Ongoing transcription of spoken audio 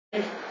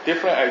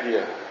different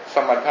idea,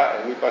 samatha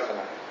and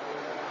vipassana.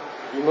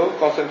 You know,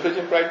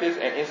 concentration practice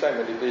and insight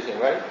meditation,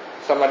 right?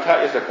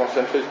 Samatha is the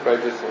concentration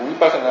practice,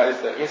 vipassana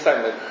is the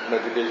insight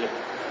meditation.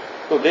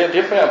 So they are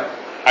different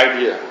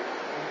idea.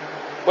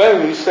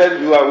 When we said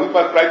you are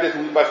practice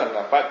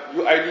vipassana, but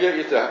your idea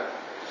is a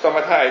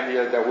samatha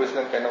idea that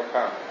wisdom cannot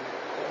come.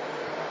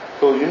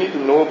 So you need to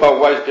know about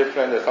what is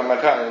different, the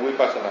samatha and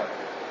vipassana.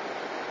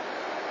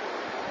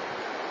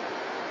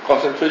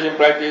 Concentration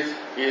practice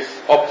is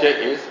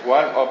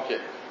one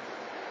object,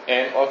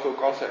 and also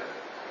concept.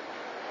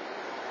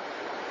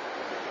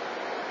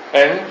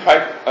 And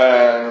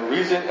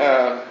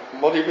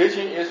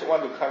motivation is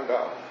want to come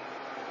down.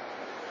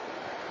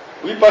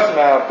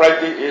 Vipassana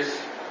practice is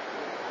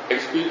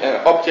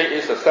object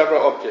is a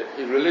several object.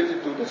 It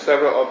related to the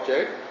several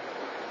object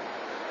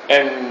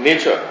and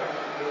nature,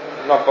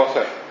 not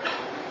concept.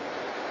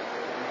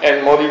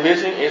 And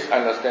motivation is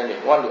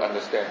understanding, want to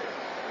understand.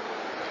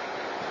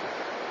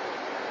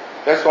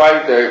 That's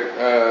why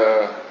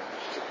the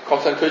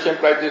concentration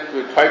practice,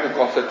 we try to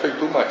concentrate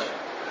too much.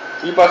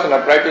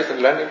 Vipassana practice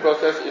and learning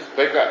process is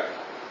bigger.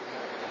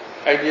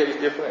 Idea is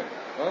different.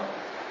 Huh?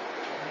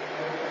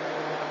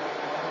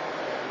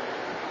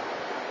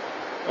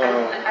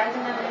 I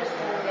don't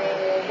understand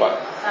the what?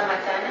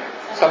 samatha.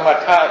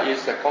 Samatha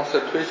is a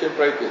concentration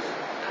practice.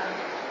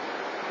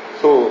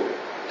 So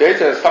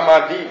there's a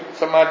samadhi.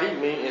 Samadhi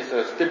means is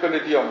a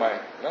stability of mind.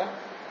 No?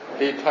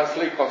 They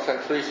translate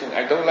concentration.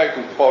 I don't like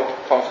to call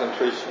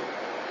concentration.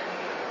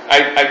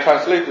 I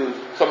translate to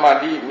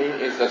samadhi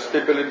means is a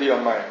stability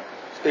of mind,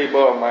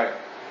 stable of mind.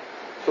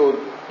 So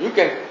you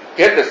can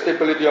get the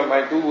stability of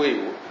mind two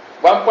ways.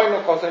 One point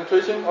of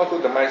concentration, also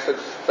the mind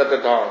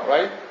settle down,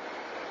 right?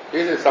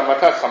 This is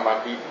samatha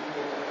samadhi.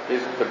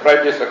 This is the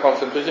practice, the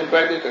concentration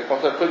practice. The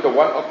concentrate the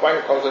one point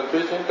of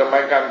concentration, the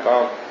mind comes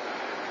down.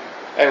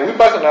 And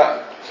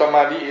vipassana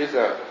samadhi is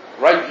a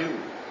right view,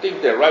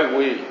 think the right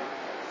way,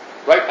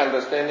 right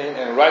understanding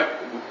and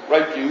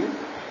right view.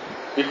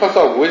 Because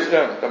of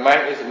wisdom, the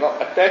mind is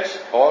not attached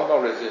or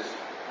not resist.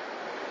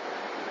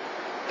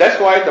 That's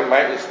why the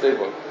mind is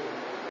stable.